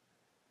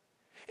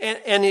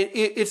 And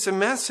it's a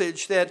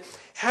message that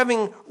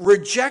having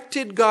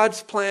rejected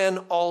God's plan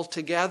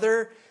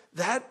altogether,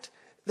 that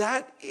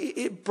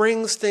it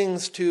brings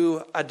things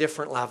to a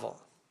different level.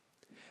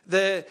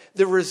 The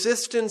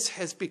resistance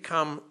has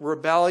become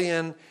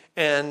rebellion,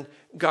 and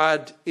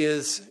God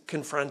is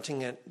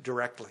confronting it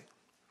directly.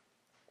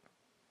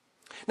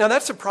 Now,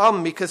 that's a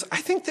problem because I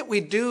think that we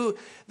do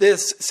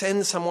this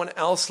send someone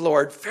else,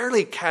 Lord,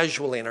 fairly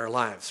casually in our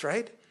lives,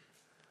 right?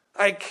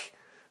 Like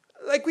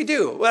we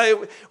do.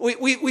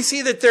 We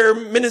see that there are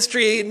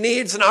ministry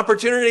needs and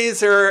opportunities.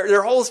 There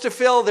are holes to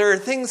fill. There are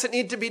things that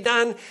need to be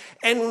done.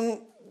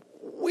 And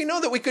we know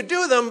that we could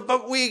do them,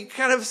 but we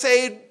kind of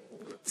say,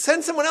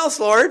 send someone else,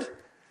 Lord.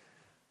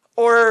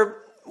 Or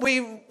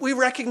we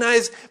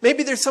recognize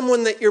maybe there's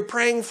someone that you're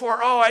praying for.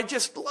 Oh, I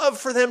just love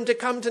for them to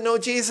come to know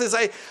Jesus.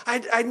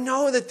 I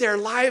know that their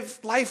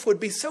life would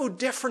be so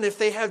different if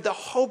they had the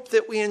hope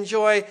that we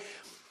enjoy.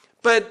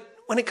 But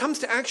when it comes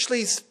to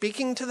actually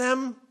speaking to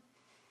them,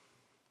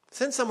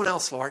 send someone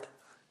else, Lord.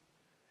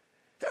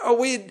 Or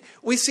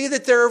we see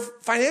that there are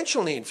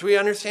financial needs. We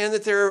understand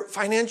that there are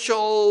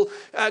financial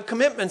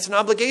commitments and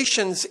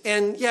obligations,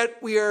 and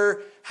yet we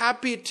are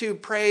happy to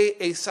pray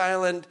a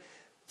silent,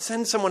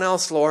 send someone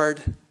else,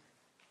 Lord,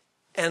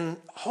 and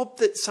hope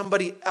that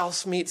somebody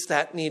else meets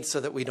that need so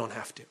that we don't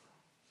have to.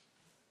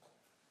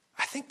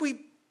 I think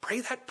we pray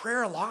that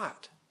prayer a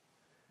lot.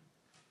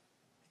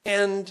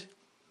 And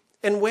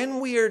when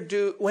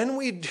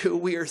we do,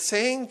 we are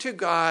saying to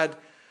God,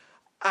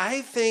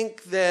 I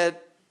think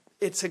that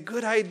it's a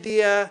good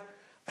idea,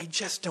 I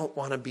just don't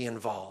want to be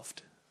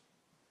involved.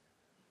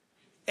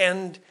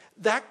 And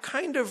that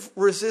kind of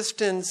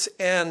resistance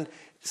and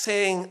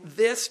saying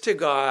this to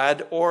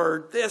God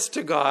or this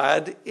to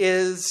God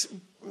is,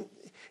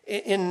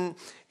 in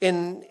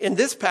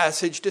this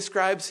passage,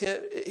 describes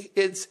him,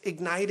 it's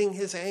igniting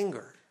his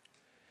anger.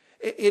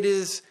 It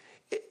is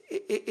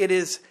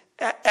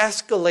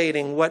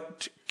escalating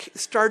what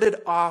started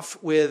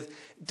off with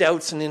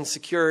doubts and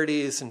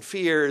insecurities and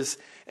fears,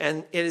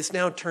 and it has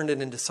now turned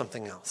it into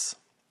something else.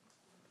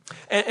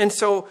 And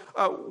so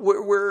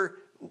we're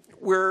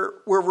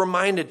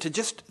reminded to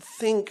just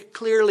think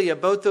clearly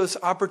about those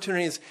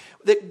opportunities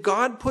that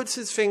God puts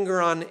his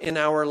finger on in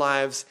our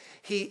lives.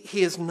 He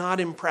is not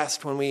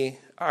impressed when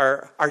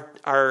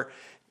our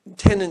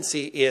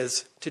tendency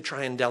is to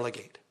try and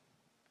delegate.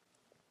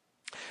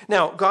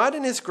 Now, God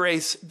in his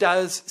grace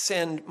does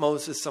send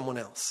Moses someone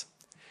else.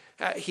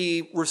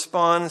 He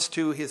responds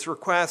to his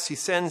request. He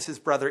sends his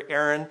brother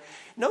Aaron.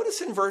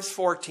 Notice in verse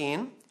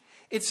 14,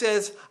 it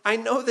says, I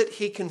know that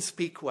he can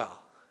speak well.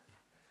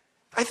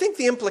 I think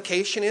the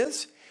implication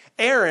is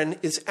Aaron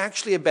is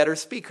actually a better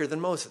speaker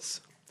than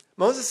Moses.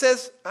 Moses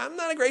says, I'm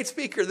not a great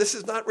speaker. This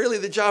is not really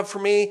the job for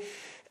me.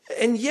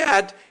 And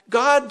yet,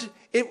 God,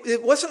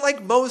 it wasn't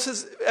like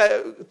Moses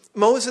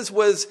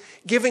was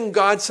giving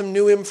God some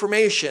new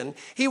information.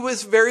 He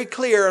was very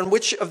clear on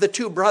which of the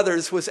two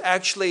brothers was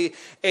actually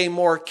a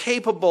more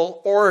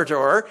capable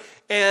orator,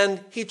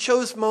 and he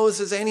chose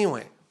Moses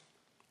anyway.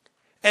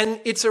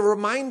 And it's a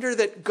reminder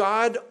that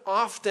God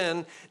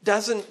often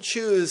doesn't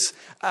choose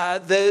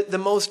the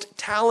most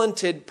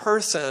talented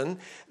person,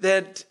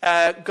 that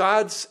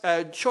God's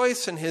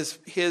choice and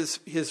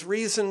his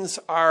reasons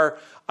are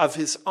of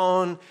his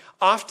own.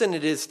 Often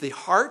it is the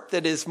heart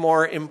that is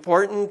more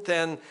important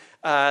than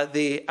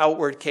the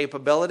outward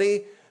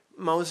capability.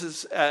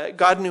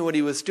 God knew what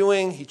he was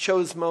doing. He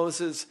chose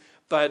Moses,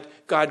 but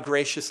God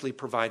graciously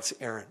provides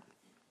Aaron.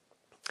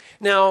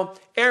 Now,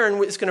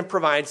 Aaron is going to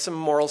provide some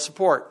moral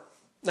support.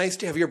 Nice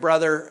to have your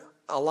brother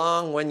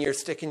along when you're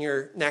sticking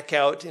your neck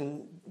out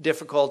in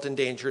difficult and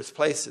dangerous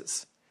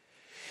places.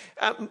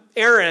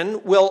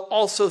 Aaron will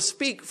also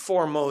speak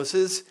for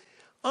Moses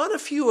on a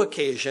few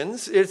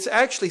occasions. It's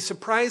actually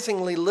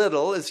surprisingly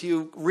little as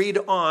you read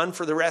on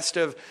for the rest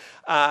of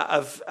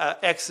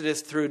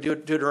Exodus through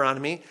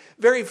Deuteronomy.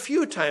 Very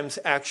few times,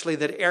 actually,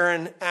 that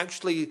Aaron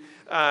actually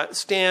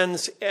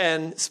stands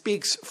and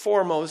speaks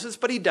for Moses,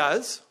 but he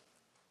does.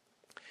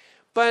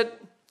 But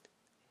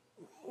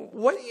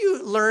what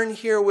you learn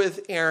here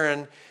with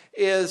Aaron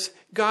is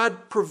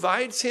God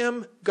provides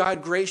him,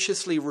 God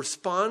graciously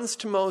responds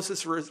to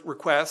Moses'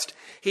 request.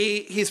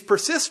 He's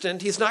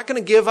persistent. He's not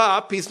going to give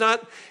up. He's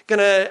not going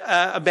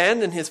to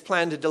abandon his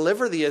plan to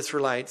deliver the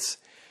Israelites.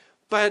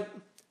 But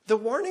the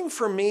warning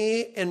for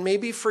me and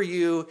maybe for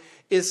you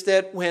is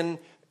that when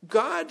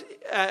God,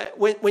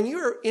 when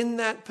you're in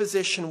that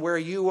position where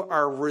you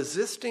are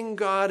resisting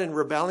God and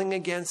rebelling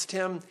against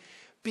him,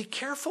 be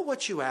careful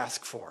what you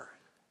ask for.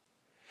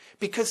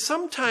 Because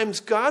sometimes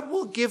God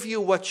will give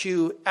you what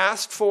you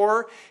asked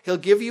for. He'll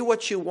give you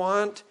what you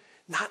want,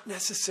 not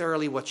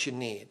necessarily what you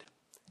need.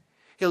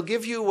 He'll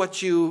give you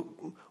what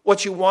you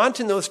want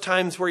in those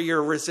times where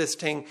you're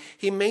resisting.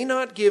 He may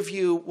not give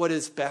you what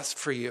is best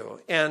for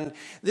you. And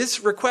this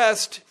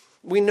request,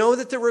 we know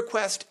that the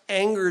request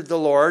angered the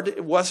Lord.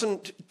 It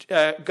wasn't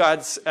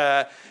God's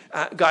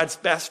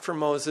best for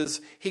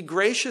Moses. He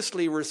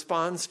graciously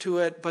responds to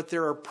it, but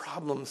there are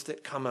problems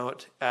that come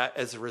out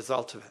as a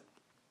result of it.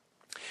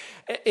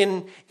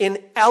 In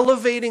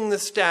elevating the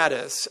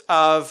status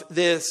of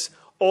this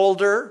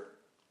older,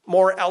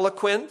 more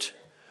eloquent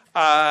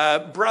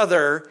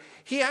brother,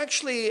 he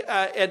actually,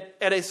 at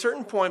a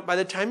certain point, by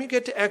the time you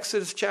get to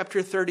Exodus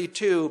chapter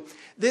 32,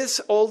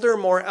 this older,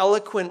 more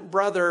eloquent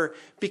brother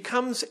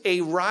becomes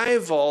a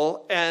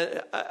rival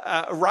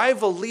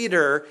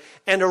leader.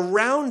 And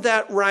around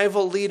that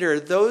rival leader,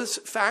 those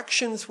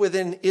factions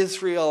within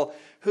Israel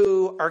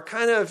who are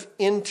kind of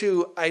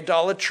into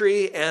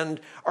idolatry and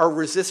are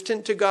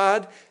resistant to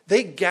God,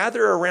 they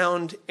gather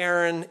around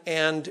Aaron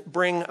and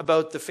bring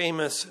about the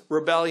famous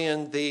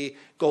rebellion, the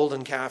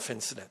golden calf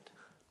incident.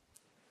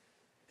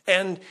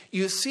 And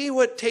you see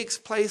what takes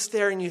place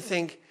there and you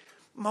think,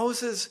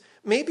 Moses,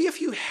 maybe if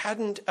you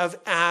hadn't have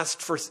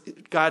asked for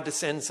God to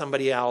send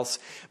somebody else,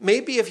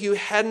 maybe if you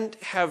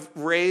hadn't have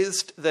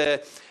raised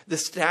the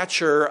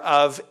stature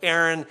of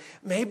Aaron,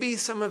 maybe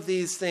some of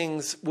these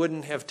things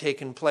wouldn't have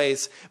taken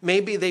place.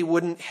 Maybe they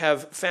wouldn't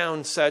have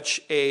found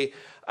such a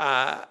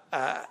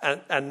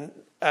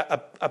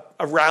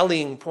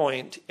rallying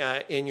point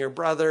in your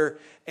brother,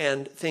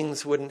 and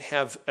things wouldn't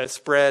have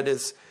spread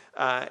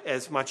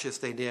as much as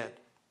they did.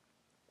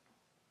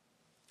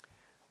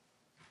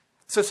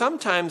 So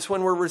sometimes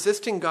when we're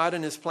resisting God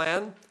and his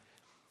plan,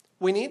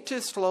 we need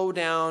to slow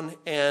down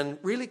and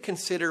really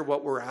consider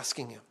what we're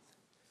asking him.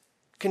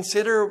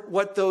 Consider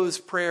what those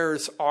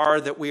prayers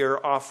are that we are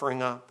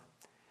offering up.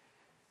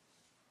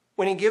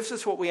 When he gives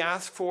us what we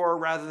ask for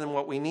rather than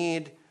what we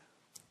need,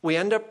 we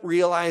end up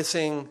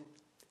realizing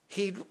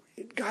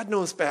God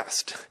knows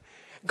best.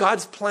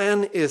 God's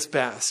plan is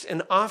best.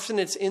 And often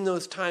it's in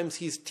those times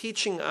he's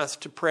teaching us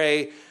to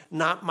pray,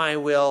 not my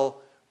will,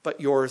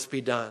 but yours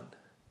be done.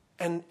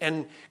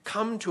 And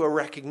come to a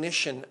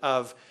recognition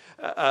of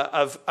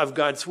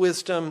God's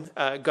wisdom,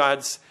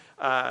 God's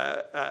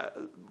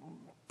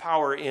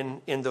power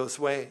in those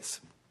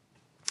ways.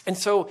 And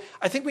so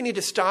I think we need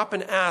to stop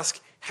and ask,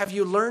 have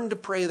you learned to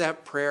pray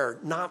that prayer,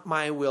 not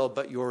my will,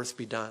 but yours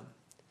be done?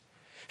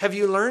 Have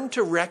you learned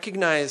to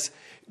recognize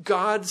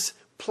God's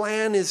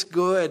plan is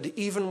good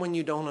even when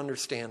you don't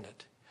understand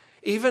it?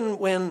 Even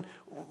when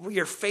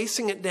you're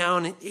facing it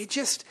down and you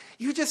just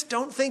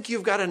don't think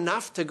you've got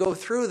enough to go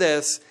through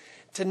this,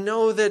 to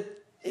know that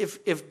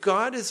if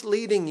God is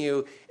leading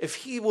you, if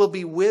he will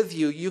be with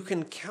you, you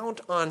can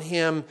count on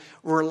him,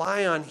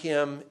 rely on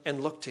him,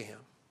 and look to him.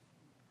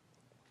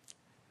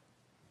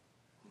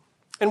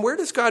 And where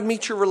does God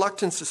meet your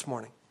reluctance this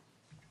morning?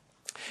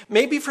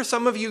 Maybe for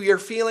some of you, you're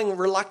feeling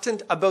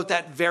reluctant about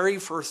that very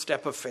first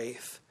step of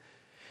faith.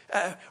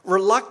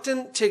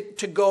 Reluctant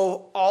to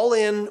go all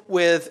in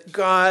with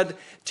God,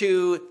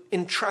 to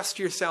entrust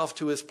yourself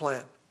to his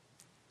plan.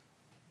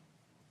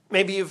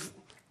 Maybe you've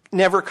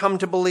never come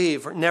to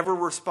believe or never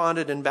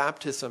responded in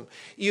baptism.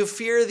 You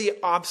fear the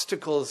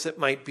obstacles that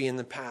might be in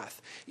the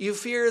path. You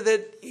fear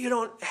that you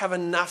don't have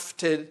enough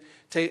to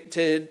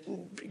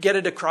get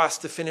it across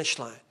the finish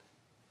line.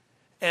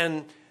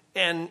 And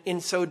in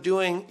so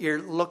doing,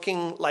 you're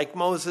looking like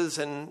Moses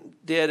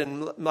did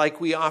and like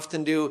we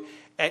often do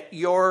at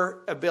your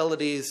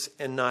abilities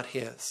and not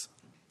his.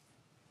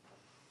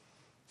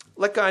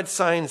 Let God's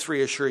signs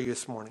reassure you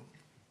this morning.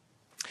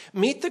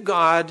 Meet the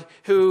God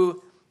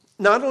who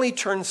not only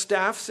turned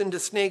staffs into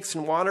snakes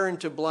and water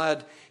into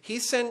blood, he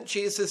sent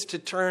Jesus to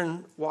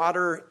turn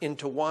water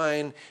into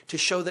wine to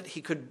show that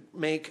he could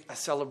make a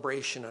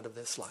celebration out of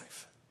this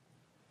life.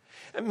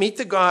 Meet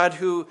the God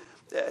who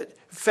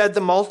fed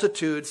the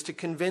multitudes to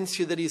convince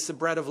you that he's the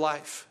bread of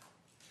life,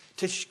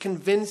 to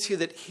convince you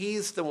that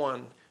he's the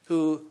one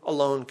who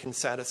alone can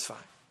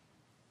satisfy.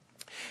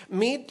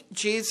 Meet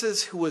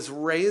Jesus, who was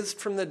raised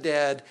from the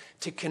dead,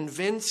 to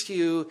convince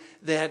you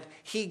that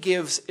he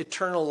gives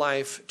eternal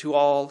life to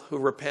all who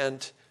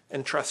repent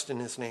and trust in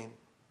his name.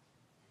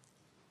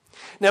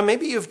 Now,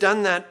 maybe you've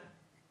done that,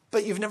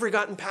 but you've never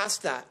gotten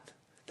past that.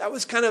 That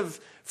was kind of,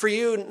 for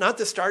you, not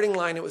the starting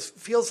line. It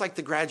feels like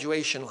the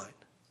graduation line.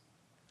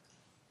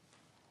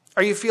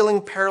 Are you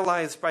feeling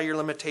paralyzed by your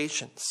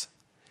limitations?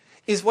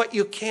 Is what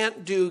you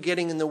can't do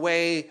getting in the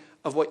way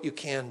of what you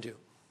can do?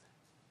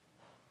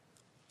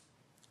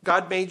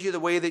 God made you the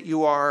way that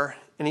you are,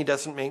 and he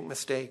doesn't make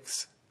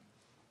mistakes.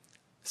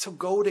 So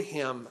go to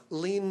him,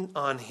 lean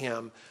on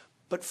him,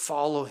 but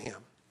follow him.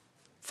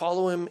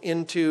 Follow him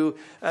into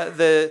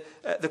the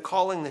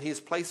calling that he has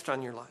placed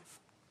on your life.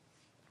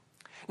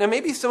 Now,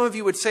 maybe some of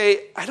you would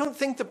say, I don't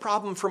think the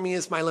problem for me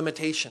is my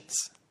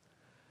limitations.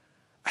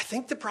 I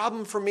think the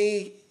problem for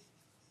me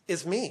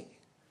is me.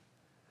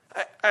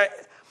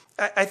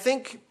 I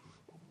think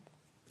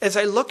as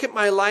I look at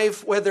my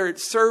life, whether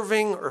it's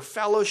serving or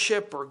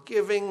fellowship or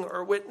giving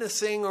or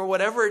witnessing or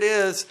whatever it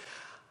is,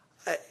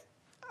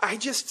 I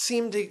just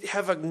seem to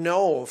have a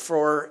no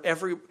for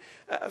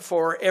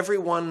every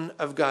one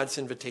of God's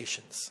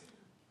invitations.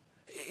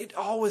 It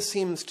always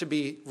seems to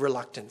be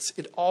reluctance.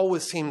 It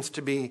always seems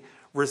to be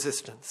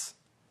resistance.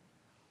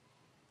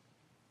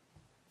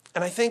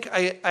 And I think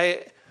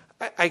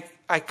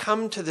I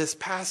come to this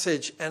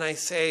passage and I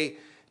say,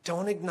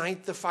 don't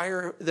ignite the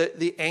fire,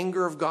 the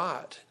anger of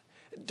God.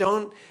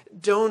 Don't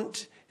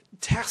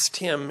test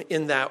him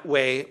in that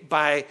way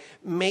by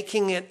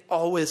making it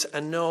always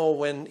a no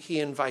when he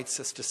invites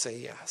us to say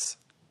yes.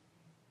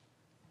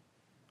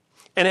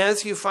 And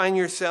as you find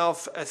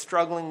yourself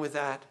struggling with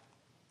that,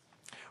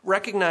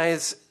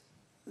 recognize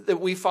that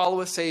we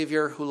follow a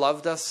Savior who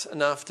loved us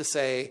enough to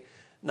say,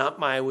 not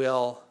my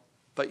will,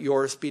 but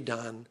yours be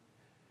done.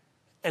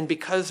 And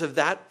because of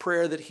that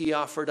prayer that he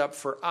offered up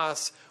for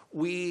us,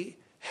 we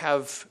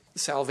have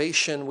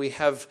salvation. We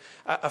have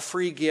a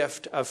free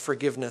gift of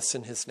forgiveness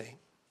in his name.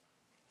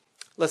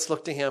 Let's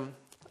look to him.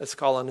 Let's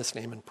call on his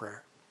name in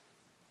prayer.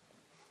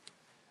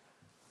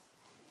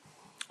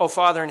 Oh,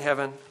 Father in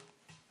heaven,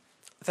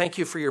 thank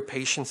you for your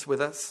patience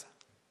with us.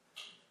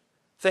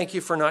 Thank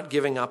you for not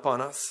giving up on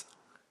us.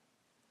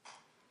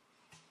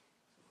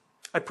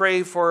 I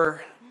pray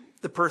for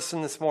the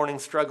person this morning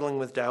struggling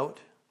with doubt.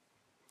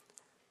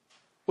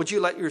 Would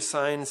you let your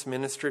signs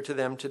minister to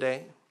them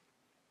today?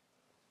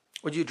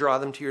 Would you draw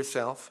them to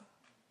yourself?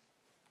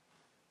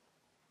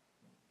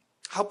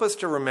 Help us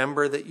to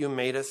remember that you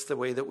made us the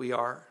way that we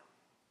are,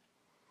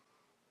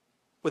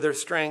 with our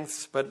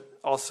strengths, but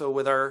also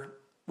with our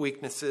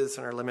weaknesses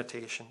and our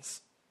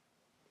limitations.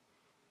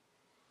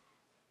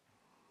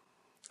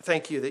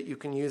 Thank you that you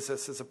can use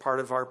us as a part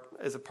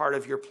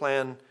of your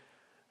plan,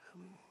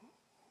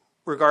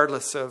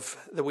 regardless of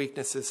the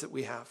weaknesses that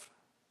we have.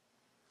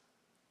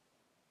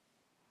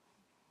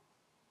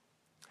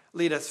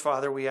 Lead us,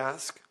 Father, we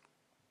ask.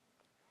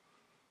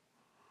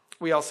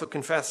 We also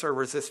confess our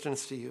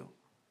resistance to you.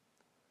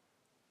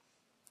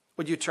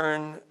 Would you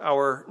turn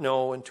our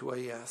no into a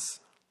yes?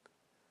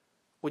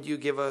 Would you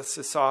give us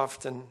a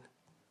soft and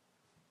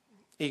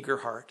eager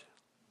heart?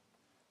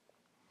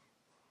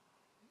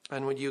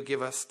 And would you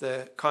give us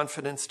the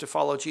confidence to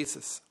follow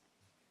Jesus?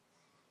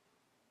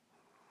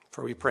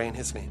 For we pray in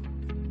his name.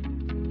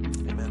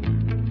 Amen.